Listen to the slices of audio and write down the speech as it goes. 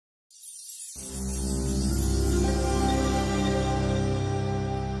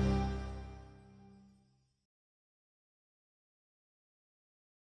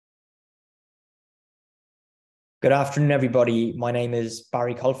Good afternoon, everybody. My name is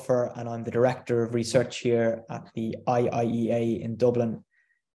Barry Culfer, and I'm the Director of Research here at the IIEA in Dublin.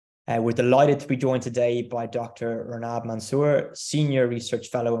 We're delighted to be joined today by Dr. Renad Mansour, Senior Research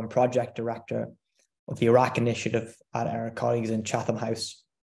Fellow and Project Director of the Iraq Initiative at our colleagues in Chatham House.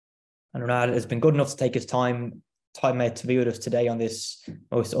 And Renad has been good enough to take his time out to be with us today on this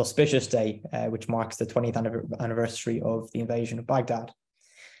most auspicious day, which marks the 20th anniversary of the invasion of Baghdad.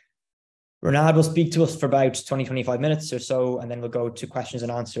 Renad will speak to us for about 20-25 minutes or so, and then we'll go to questions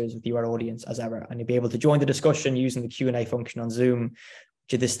and answers with you, our audience, as ever. And you'll be able to join the discussion using the Q&A function on Zoom,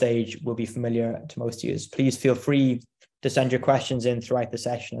 which at this stage will be familiar to most of you. Please feel free to send your questions in throughout the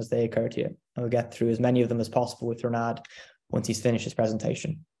session as they occur to you. And we'll get through as many of them as possible with Renad once he's finished his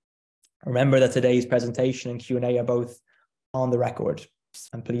presentation. Remember that today's presentation and Q&A are both on the record.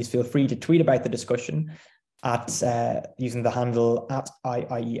 And please feel free to tweet about the discussion at using the handle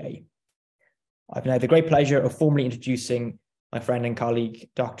 @IIEA. I've now the great pleasure of formally introducing my friend and colleague,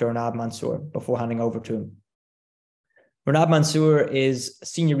 Dr. Renad Mansour, before handing over to him. Renad Mansour is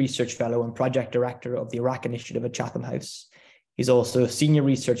Senior Research Fellow and Project Director of the Iraq Initiative at Chatham House. He's also a Senior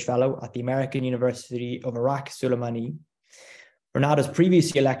Research Fellow at the American University of Iraq, Sulaimani. Renad was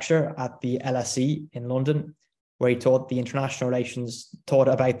previously a lecturer at the LSE in London, where he taught about the international relations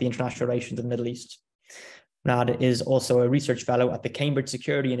of the Middle East. Renad is also a research fellow at the Cambridge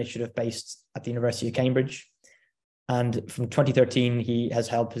Security Initiative based at the University of Cambridge. And from 2013, he has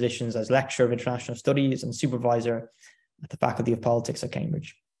held positions as lecturer of international studies and supervisor at the Faculty of Politics at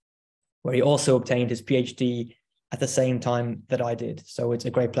Cambridge, where he also obtained his PhD at the same time that I did. So it's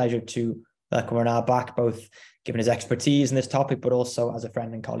a great pleasure to welcome Renad back, both given his expertise in this topic, but also as a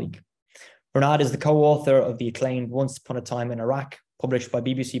friend and colleague. Renad is the co-author of the acclaimed Once Upon a Time in Iraq, published by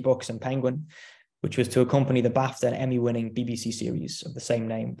BBC Books and Penguin, which was to accompany the BAFTA and Emmy winning BBC series of the same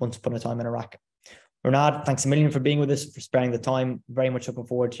name, Once Upon a Time in Iraq. Renad, thanks a million for being with us, for sparing the time. Very much looking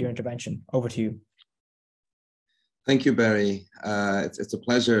forward to your intervention. Over to you. Thank you, Barry. It's a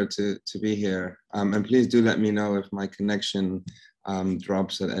pleasure to be here. And please do let me know if my connection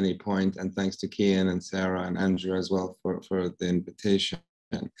drops at any point. And thanks to Kian and Sarah and Andrew as well for the invitation.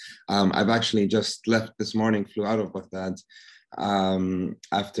 I've actually just left this morning, flew out of Baghdad,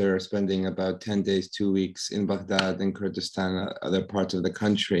 after spending about 10 days, 2 weeks in Baghdad and Kurdistan, other parts of the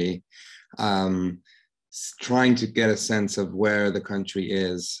country, trying to get a sense of where the country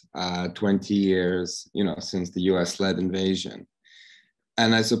is 20 years, since the US-led invasion.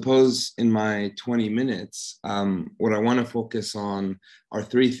 And I suppose in my 20 minutes, what I want to focus on are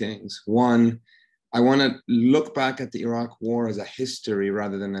three things. One, I want to look back at the Iraq war as a history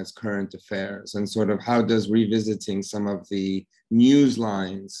rather than as current affairs, and sort of how does revisiting some of the news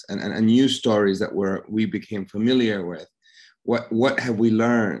lines and news stories that we became familiar with, what have we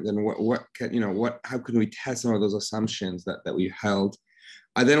learned, and how can we test some of those assumptions that we held.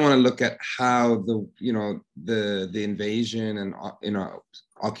 I then want to look at how the invasion and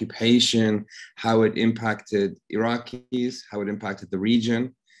occupation, how it impacted Iraqis, how it impacted the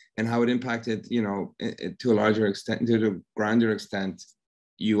region, and how it impacted, to a larger extent, to a grander extent,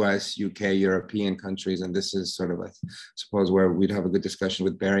 US, UK, European countries. And this is sort of, I suppose, where we'd have a good discussion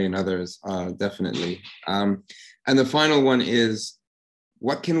with Barry and others, definitely. And the final one is,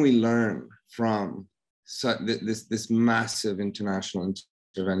 what can we learn from this massive international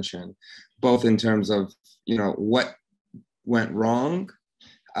intervention, both in terms of, what went wrong,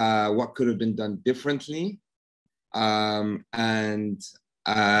 what could have been done differently, and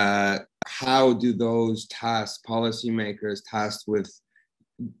how do those policymakers tasked with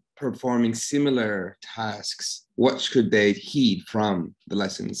performing similar tasks, what should they heed from the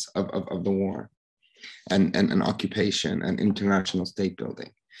lessons of the war and occupation and international state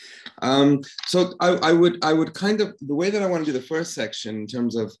building? So I would kind of, the way that I want to do the first section in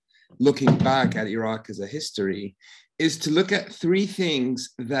terms of looking back at Iraq as a history is to look at three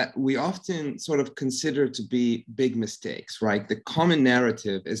things that we often sort of consider to be big mistakes, right? The common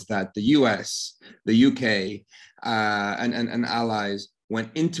narrative is that the US, the UK, and allies went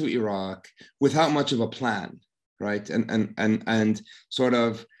into Iraq without much of a plan, right? And sort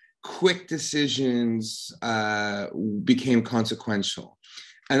of quick decisions became consequential.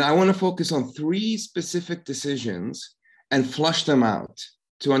 And I want to focus on three specific decisions and flush them out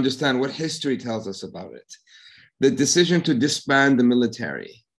to understand what history tells us about it. The decision to disband the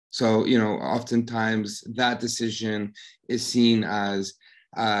military. So, oftentimes that decision is seen as,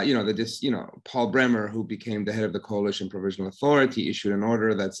 Paul Bremer, who became the head of the Coalition Provisional Authority, issued an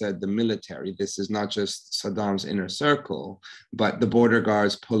order that said the military, this is not just Saddam's inner circle, but the border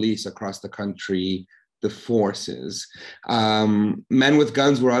guards, police across the country, the forces. Men with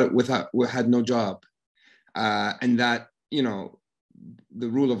guns had no job. and that, you know, the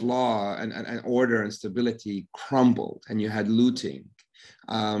rule of law and order and stability crumbled, and you had looting.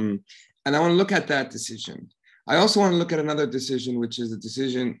 And I want to look at that decision. I also want to look at another decision, which is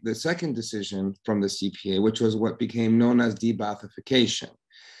the second decision from the CPA, which was what became known as de-Baathification.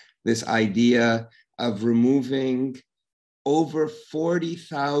 This idea of removing over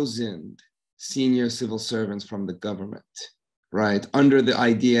 40,000 senior civil servants from the government, right? Under the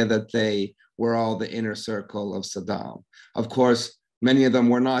idea that they were all the inner circle of Saddam. Of course, many of them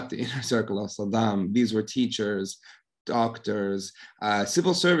were not the inner circle of Saddam. These were teachers, doctors,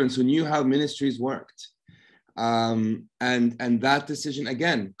 civil servants who knew how ministries worked. And that decision,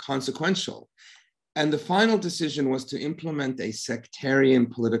 again, consequential. And the final decision was to implement a sectarian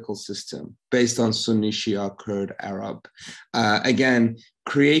political system based on Sunni, Shia, Kurd, Arab. Again,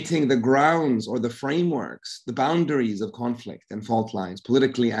 creating the grounds or the frameworks, the boundaries of conflict and fault lines,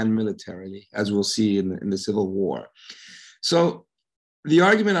 politically and militarily, as we'll see in the Civil War. So the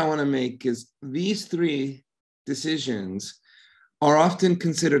argument I want to make is these three decisions are often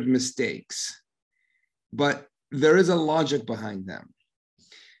considered mistakes, but there is a logic behind them.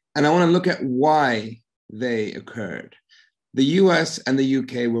 And I want to look at why they occurred. The US and the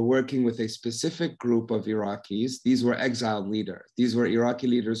UK were working with a specific group of Iraqis. These were exiled leaders. These were Iraqi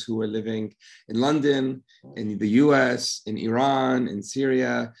leaders who were living in London, in the US, in Iran, in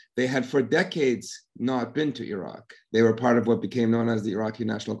Syria. They had for decades not been to Iraq. They were part of what became known as the Iraqi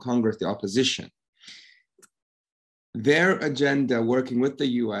National Congress, the opposition. Their agenda, working with the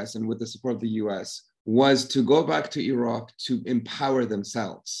US and with the support of the US, was to go back to Iraq to empower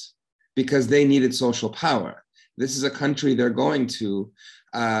themselves because they needed social power. This is a country they're going to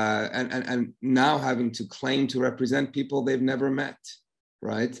and now having to claim to represent people they've never met,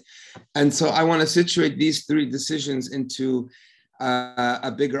 right? And so I want to situate these three decisions into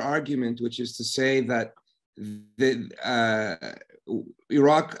a bigger argument, which is to say that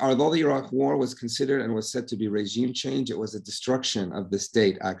Iraq, although the Iraq war was considered and was said to be regime change, it was a destruction of the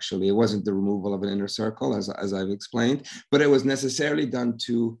state, actually. It wasn't the removal of an inner circle, as I've explained, but it was necessarily done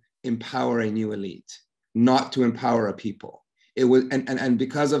to empower a new elite, not to empower a people. It was, and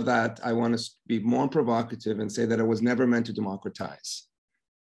because of that, I want to be more provocative and say that it was never meant to democratize.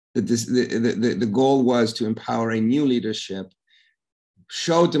 The goal was to empower a new leadership,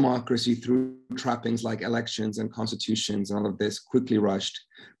 show democracy through trappings like elections and constitutions and all of this, quickly rushed.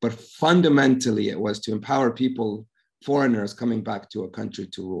 But fundamentally, it was to empower people, foreigners coming back to a country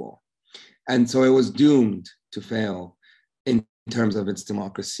to rule. And so it was doomed to fail in terms of its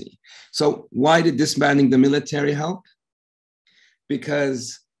democracy. So why did disbanding the military help?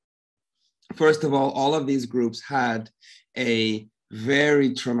 Because first of all of these groups had a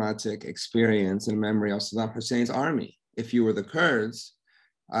very traumatic experience in memory of Saddam Hussein's army. If you were the Kurds,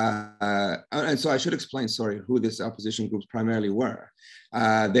 and so I should explain, who these opposition groups primarily were.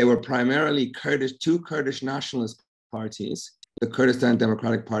 They were primarily two Kurdish nationalist parties, the Kurdistan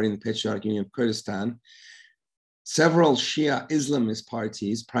Democratic Party and the Patriotic Union of Kurdistan, several Shia Islamist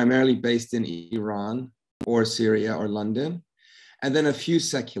parties, primarily based in Iran or Syria or London, and then a few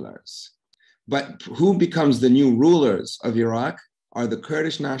seculars. But who becomes the new rulers of Iraq are the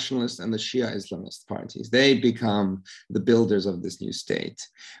Kurdish nationalists and the Shia Islamist parties. They become the builders of this new state.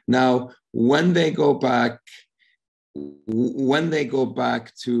 Now, when they go back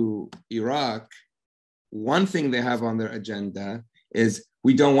to Iraq, one thing they have on their agenda is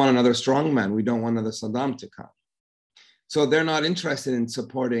we don't want another strongman. We don't want another Saddam to come. So they're not interested in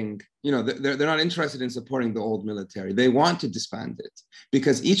supporting, they're not interested in supporting the old military. They want to disband it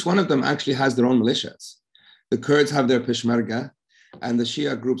because each one of them actually has their own militias. The Kurds have their Peshmerga, and the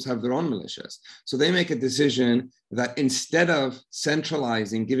Shia groups have their own militias. So they make a decision that instead of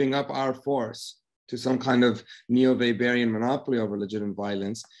centralizing, giving up our force to some kind of neo-Weberian monopoly over legitimate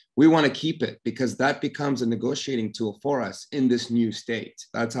violence, we want to keep it because that becomes a negotiating tool for us in this new state.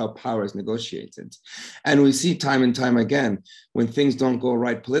 That's how power is negotiated. And we see time and time again, when things don't go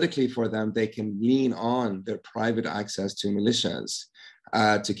right politically for them, they can lean on their private access to militias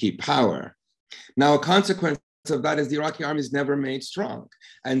to keep power. Now, a consequence of that is the Iraqi army is never made strong.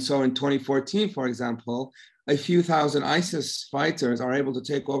 And so in 2014, for example, a few thousand ISIS fighters are able to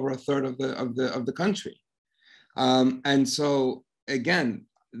take over a third of the country. And so again,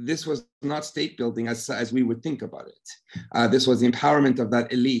 this was not state building as we would think about it. This was the empowerment of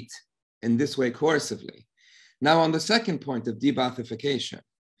that elite in this way coercively. Now on the second point of de-Baathification,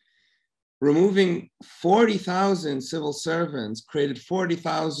 removing 40,000 civil servants created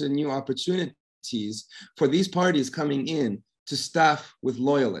 40,000 new opportunities for these parties coming in to staff with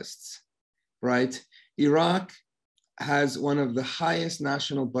loyalists, right? Iraq has one of the highest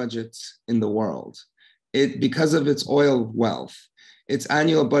national budgets in the world. because of its oil wealth, its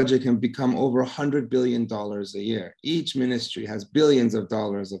annual budget can become over $100 billion a year. Each ministry has billions of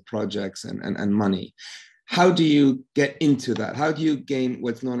dollars of projects and money. How do you get into that? How do you gain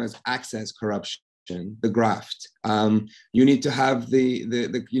what's known as access corruption, the graft? You need to have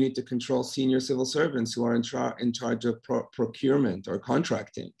you need to control senior civil servants who are in charge of procurement or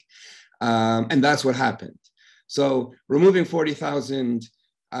contracting. And that's what happened. So removing 40,000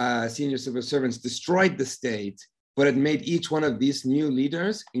 senior civil servants destroyed the state, but it made each one of these new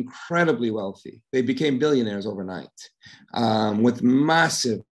leaders incredibly wealthy. They became billionaires overnight with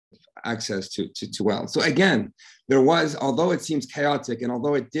massive access to wealth. So again, there was, although it seems chaotic and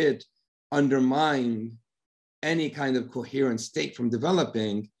although it did undermine any kind of coherent state from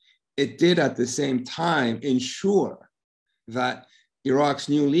developing, it did at the same time ensure that Iraq's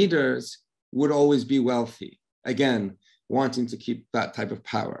new leaders would always be wealthy, again, wanting to keep that type of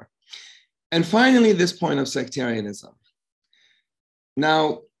power. And finally, this point of sectarianism.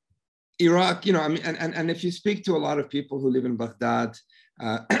 Now, Iraq, you know, I mean, and if you speak to a lot of people who live in Baghdad,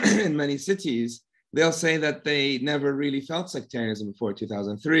 in many cities, they'll say that they never really felt sectarianism before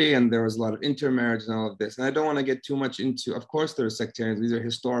 2003, and there was a lot of intermarriage and all of this. And I don't want to get too much into, of course, there are sectarianism. These are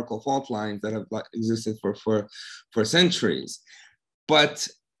historical fault lines that have existed for centuries. But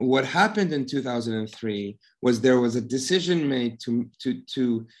what happened in 2003 was there was a decision made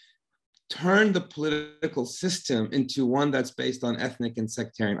to turn the political system into one that's based on ethnic and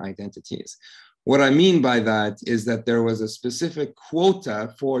sectarian identities. What I mean by that is that there was a specific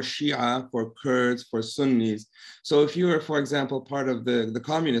quota for Shia, for Kurds, for Sunnis. So if you were, for example, part of the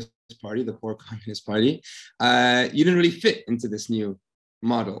Communist Party, the poor Communist Party, you didn't really fit into this new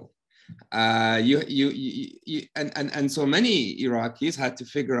model. And so many Iraqis had to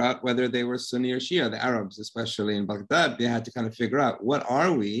figure out whether they were Sunni or Shia. The Arabs, especially in Baghdad, they had to kind of figure out what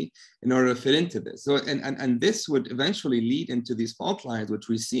are we in order to fit into this. So and this would eventually lead into these fault lines, which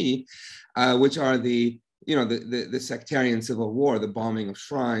we see, which are the sectarian civil war, the bombing of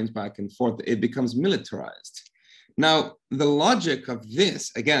shrines back and forth. It becomes militarized. Now, the logic of this,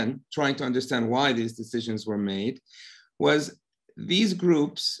 again, trying to understand why these decisions were made, was these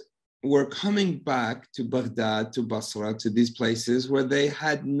groups were coming back to Baghdad, to Basra, to these places where they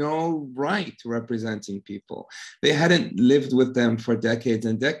had no right to representing people. They hadn't lived with them for decades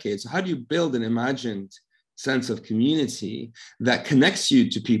and decades. So how do you build an imagined sense of community that connects you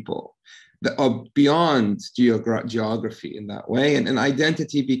to people that are beyond geography in that way? And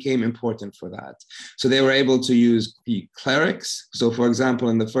identity became important for that. So they were able to use the clerics. So for example,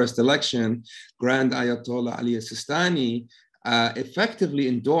 in the first election, Grand Ayatollah Ali Sistani effectively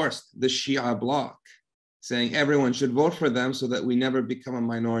endorsed the Shia bloc, saying everyone should vote for them so that we never become a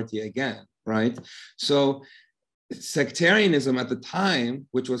minority again, right? So sectarianism at the time,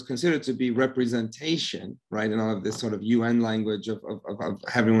 which was considered to be representation, right, and all of this sort of UN language of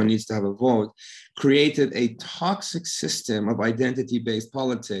everyone needs to have a vote, created a toxic system of identity-based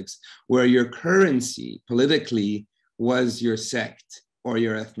politics where your currency politically was your sect or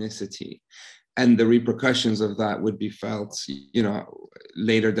your ethnicity. And the repercussions of that would be felt, you know,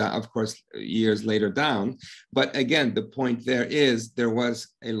 later down, of course, years later down. But again, the point there is there was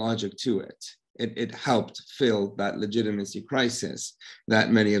a logic to it. It helped fill that legitimacy crisis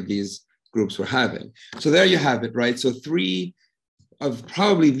that many of these groups were having. So there you have it, right? So three of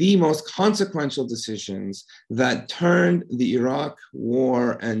probably the most consequential decisions that turned the Iraq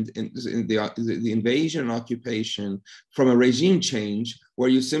war and the invasion and occupation from a regime change where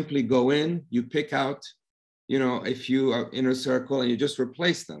you simply go in, you pick out, you know, a few inner circle and you just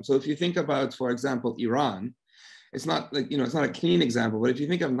replace them. So if you think about, for example, Iran, it's not like, you know, it's not a clean example, but if you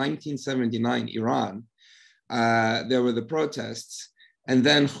think of 1979 Iran, there were the protests, and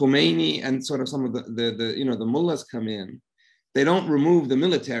then Khomeini and sort of some of the mullahs come in. They don't remove the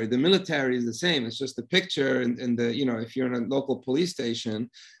military. The military is the same. It's just the picture and the, you know, if you're in a local police station,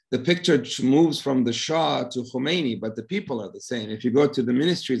 the picture moves from the Shah to Khomeini, but the people are the same. If you go to the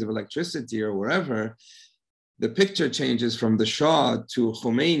ministries of electricity or wherever, the picture changes from the Shah to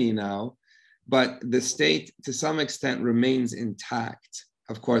Khomeini now, but the state to some extent remains intact.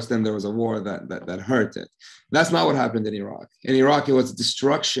 Of course, then there was a war that hurt it. That's not what happened in Iraq. In Iraq, it was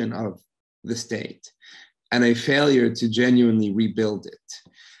destruction of the state and a failure to genuinely rebuild it.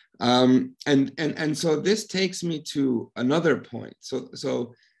 And so this takes me to another point.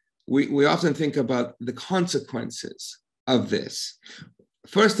 So we often think about the consequences of this.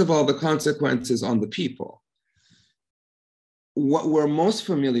 First of all, the consequences on the people. What we're most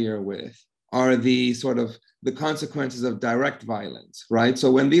familiar with are the sort of the consequences of direct violence, right? So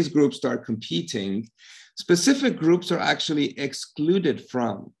when these groups start competing, specific groups are actually excluded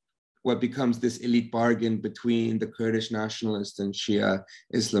from what becomes this elite bargain between the Kurdish nationalist and Shia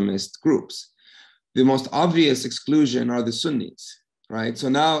Islamist groups. The most obvious exclusion are the Sunnis, right? So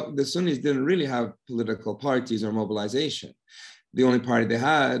now the Sunnis didn't really have political parties or mobilization. The only party they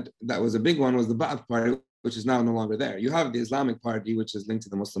had that was a big one was the Ba'ath party, which is now no longer there. You have the Islamic Party, which is linked to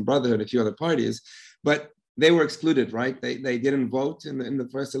the Muslim Brotherhood, a few other parties, but they were excluded, right? They didn't vote in the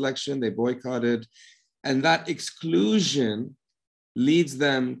first election, they boycotted. And that exclusion leads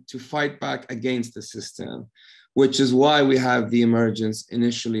them to fight back against the system, which is why we have the emergence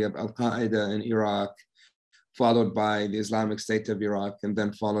initially of Al-Qaeda in Iraq, followed by the Islamic State of Iraq, and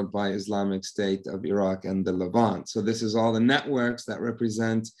then followed by Islamic State of Iraq and the Levant. So this is all the networks that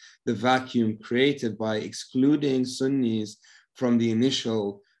represent the vacuum created by excluding Sunnis from the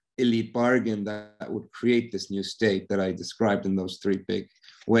initial elite bargain that would create this new state that I described in those three big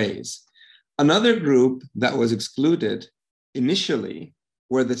ways. Another group that was excluded initially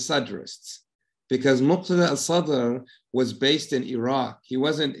were the Sadrists, because Muqtada al-Sadr was based in Iraq. He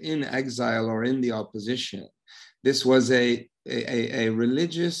wasn't in exile or in the opposition. This was a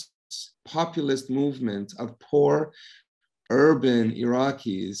religious populist movement of poor urban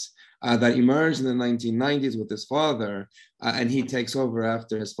Iraqis that emerged in the 1990s with his father, and he takes over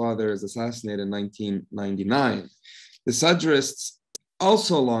after his father is assassinated in 1999. The Sadrists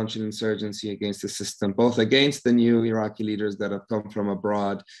also launched an insurgency against the system, both against the new Iraqi leaders that have come from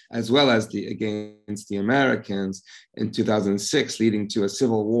abroad, as well as against the Americans in 2006, leading to a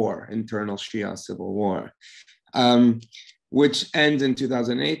civil war, internal Shia civil war, which ends in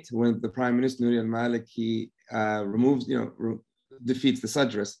 2008 when the Prime Minister Nouri al-Maliki defeats the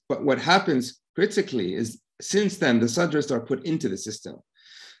Sadrists. But what happens critically is since then, the Sadrists are put into the system.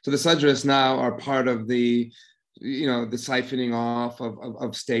 So the Sadrists now are part of the siphoning off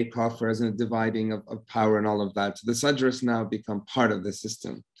of state coffers and the dividing of power and all of that. So the Sadrists now become part of the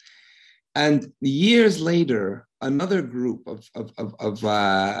system. And years later, another group of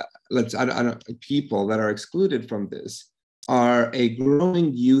people that are excluded from this are a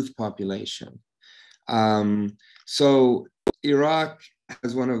growing youth population. So Iraq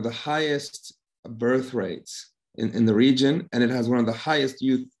has one of the highest birth rates in the region, and it has one of the highest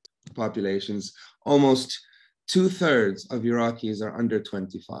youth populations. Almost 2/3 of Iraqis are under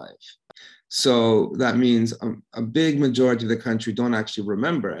 25. So that means a big majority of the country don't actually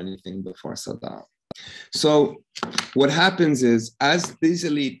remember anything before Saddam. So what happens is, as these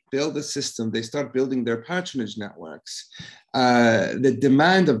elite build the system, they start building their patronage networks. The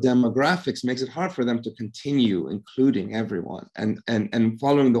demand of demographics makes it hard for them to continue including everyone. And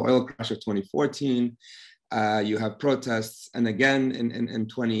following the oil crash of 2014, you have protests. And again, in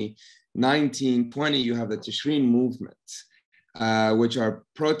 2019-20, you have the Tishreen movement, which are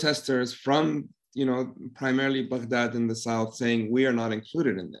protesters from, primarily Baghdad in the south saying, we are not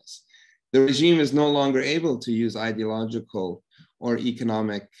included in this. The regime is no longer able to use ideological or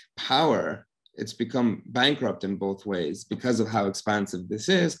economic power. It's become bankrupt in both ways because of how expansive this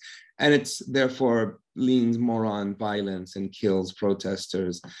is. And it's therefore leans more on violence and kills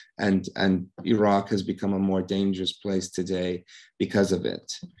protesters. And Iraq has become a more dangerous place today because of it.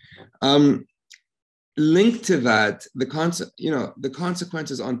 Linked to that, the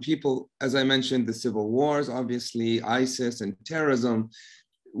consequences on people, as I mentioned, the civil wars, obviously, ISIS and terrorism,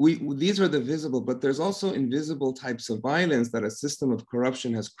 these are the visible, but there's also invisible types of violence that a system of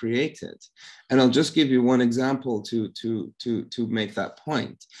corruption has created. And I'll just give you one example to make that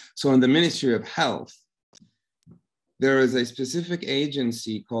point. So in the Ministry of Health, there is a specific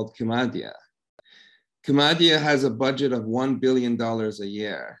agency called Kimadia. Kimadia has a budget of $1 billion a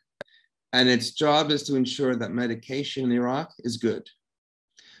year. And its job is to ensure that medication in Iraq is good.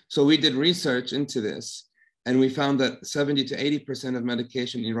 So we did research into this, and we found that 70 to 80% of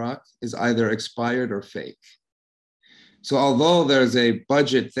medication in Iraq is either expired or fake. So although there's a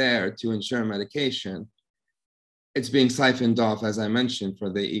budget there to ensure medication, it's being siphoned off, as I mentioned, for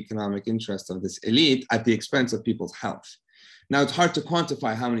the economic interest of this elite at the expense of people's health. Now, it's hard to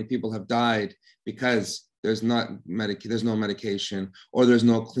quantify how many people have died because there's no medication, or there's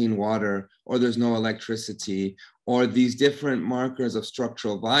no clean water, or there's no electricity, or these different markers of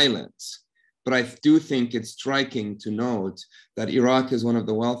structural violence. But I do think it's striking to note that Iraq is one of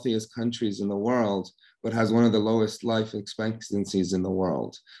the wealthiest countries in the world, but has one of the lowest life expectancies in the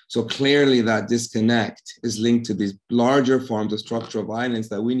world. So clearly that disconnect is linked to these larger forms of structural violence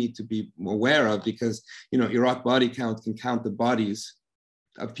that we need to be aware of, because Iraq body count can count the bodies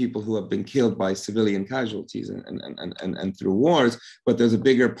of people who have been killed by civilian casualties and through wars, but there's a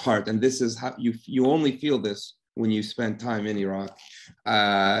bigger part. And this is how you only feel this when you spend time in Iraq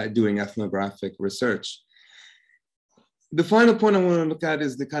doing ethnographic research. the final point I want to look at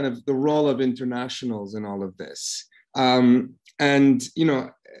is the kind of the role of internationals in all of this. And, you know,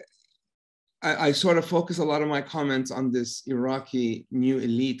 I sort of focus a lot of my comments on this Iraqi new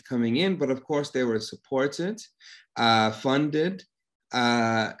elite coming in, but of course they were supported, funded,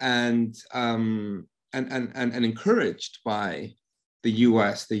 and encouraged by the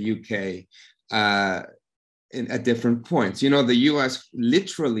US, the UK, at different points. You know, the US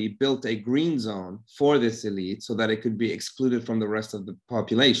literally built a green zone for this elite so that it could be excluded from the rest of the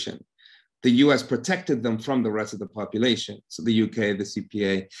population. The US protected them from the rest of the population. So the UK, the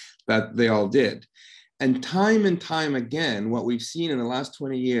CPA, that they all did. And time again, what we've seen in the last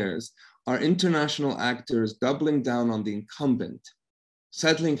 20 years are international actors doubling down on the incumbent,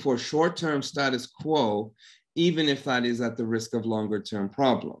 settling for short-term status quo, even if that is at the risk of longer-term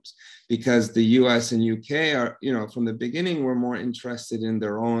problems. Because the US and UK are, you know, from the beginning, were more interested in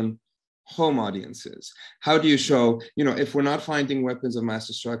their own home audiences. How do you show, you know, if we're not finding weapons of mass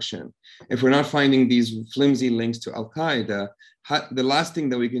destruction, if we're not finding these flimsy links to Al-Qaeda, the last thing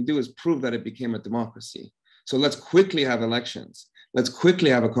that we can do is prove that it became a democracy. So let's quickly have elections. Let's quickly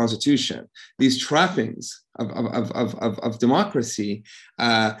have a constitution. These trappings of democracy,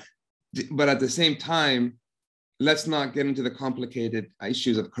 but at the same time, let's not get into the complicated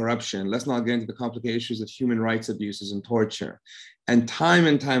issues of corruption. Let's not get into the complicated issues of human rights abuses and torture. And time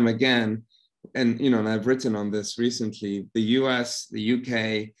again, and you know, and I've written on this recently, the US, the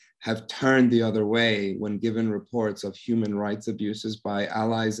UK have turned the other way when given reports of human rights abuses by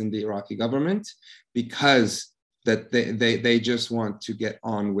allies in the Iraqi government, because that they just want to get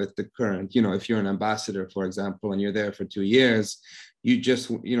on with the current, you know, if you're an ambassador, for example, and you're there for 2 years, you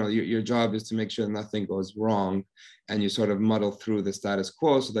just, you know, your job is to make sure nothing goes wrong, and you sort of muddle through the status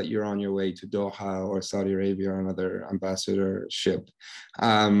quo so that you're on your way to Doha or Saudi Arabia or another ambassadorship.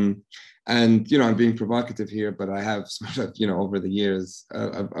 And, you know, I'm being provocative here, but I have sort of, you know, over the years,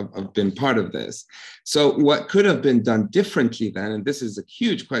 I've been part of this. So what could have been done differently then, and this is a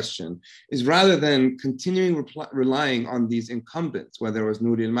huge question, is rather than continuing relying on these incumbents, whether it was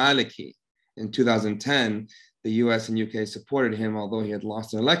Nouri al-Maliki in 2010, the US and UK supported him, although he had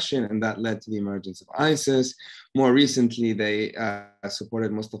lost an election, and that led to the emergence of ISIS. More recently, they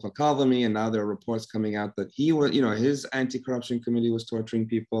supported Mustafa Kadhimi, and now there are reports coming out that he was, you know, his anti-corruption committee was torturing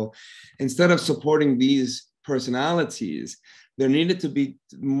people. Instead of supporting these personalities, there needed to be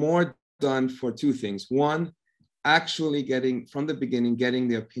more done for two things. One, actually getting, from the beginning, getting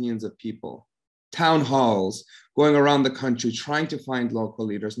the opinions of people. Town halls, going around the country, trying to find local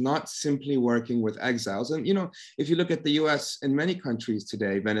leaders, not simply working with exiles. And, you know, if you look at the US and many countries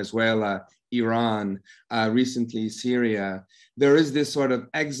today, Venezuela, Iran, recently Syria, there is this sort of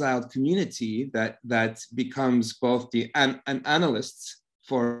exiled community that becomes both an analysts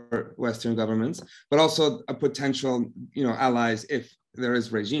for Western governments, but also a potential, you know, allies if there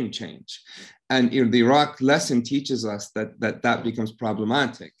is regime change. And, you know, the Iraq lesson teaches us that becomes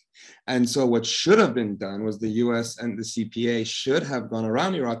problematic. And so what should have been done was the US and the CPA should have gone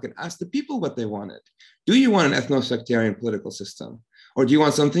around Iraq and asked the people what they wanted. Do you want an ethno-sectarian political system? Or do you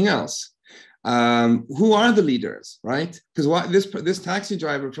want something else? Who are the leaders, right? Because this taxi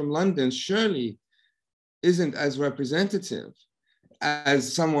driver from London surely isn't as representative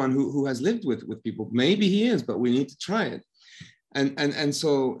as someone who has lived with people. Maybe he is, but we need to try it. And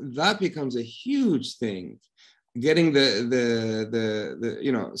so that becomes a huge thing, getting the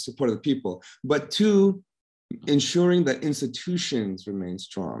you know, support of the people, but two, ensuring that institutions remain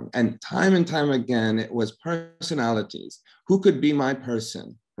strong. And time again, it was personalities. Who could be my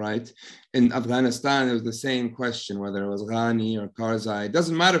person, right? In Afghanistan, it was the same question, whether it was Ghani or Karzai. It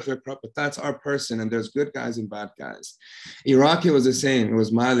doesn't matter if they're corrupt, but that's our person, and there's good guys and bad guys. Iraq, it was the same. It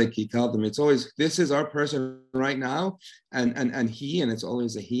was Maliki, Kadhimi. It's always, this is our person right now, and he, and it's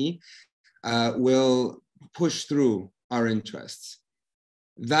always a he, will push through our interests.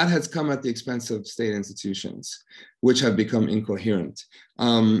 That has come at the expense of state institutions, which have become incoherent.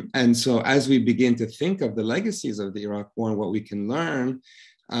 And so as we begin to think of the legacies of the Iraq War and what we can learn,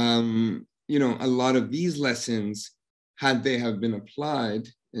 you know, a lot of these lessons, had they have been applied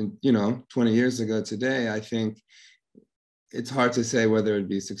in, you know, 20 years ago today, I think it's hard to say whether it'd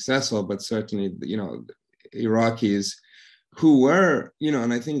be successful, but certainly, you know, Iraqis who were, you know,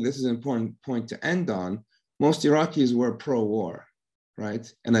 and I think this is an important point to end on, most Iraqis were pro-war,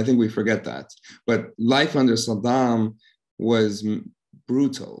 right? And I think we forget that. But life under Saddam was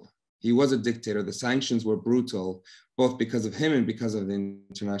brutal. He was a dictator. The sanctions were brutal, both because of him and because of the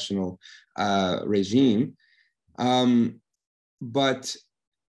international regime. But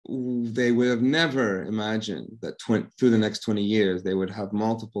they would have never imagined that through the next 20 years, they would have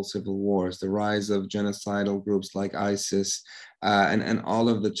multiple civil wars, the rise of genocidal groups like ISIS, and all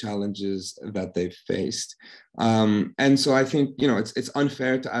of the challenges that they've faced. And so I think, it's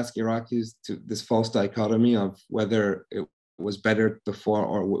unfair to ask Iraqis to this false dichotomy of whether it was better before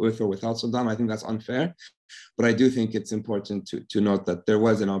or with or without Saddam. I think that's unfair. But I do think it's important to note that there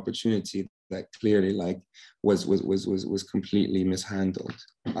was an opportunity that clearly was completely mishandled.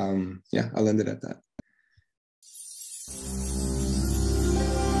 Yeah, I'll end it at that.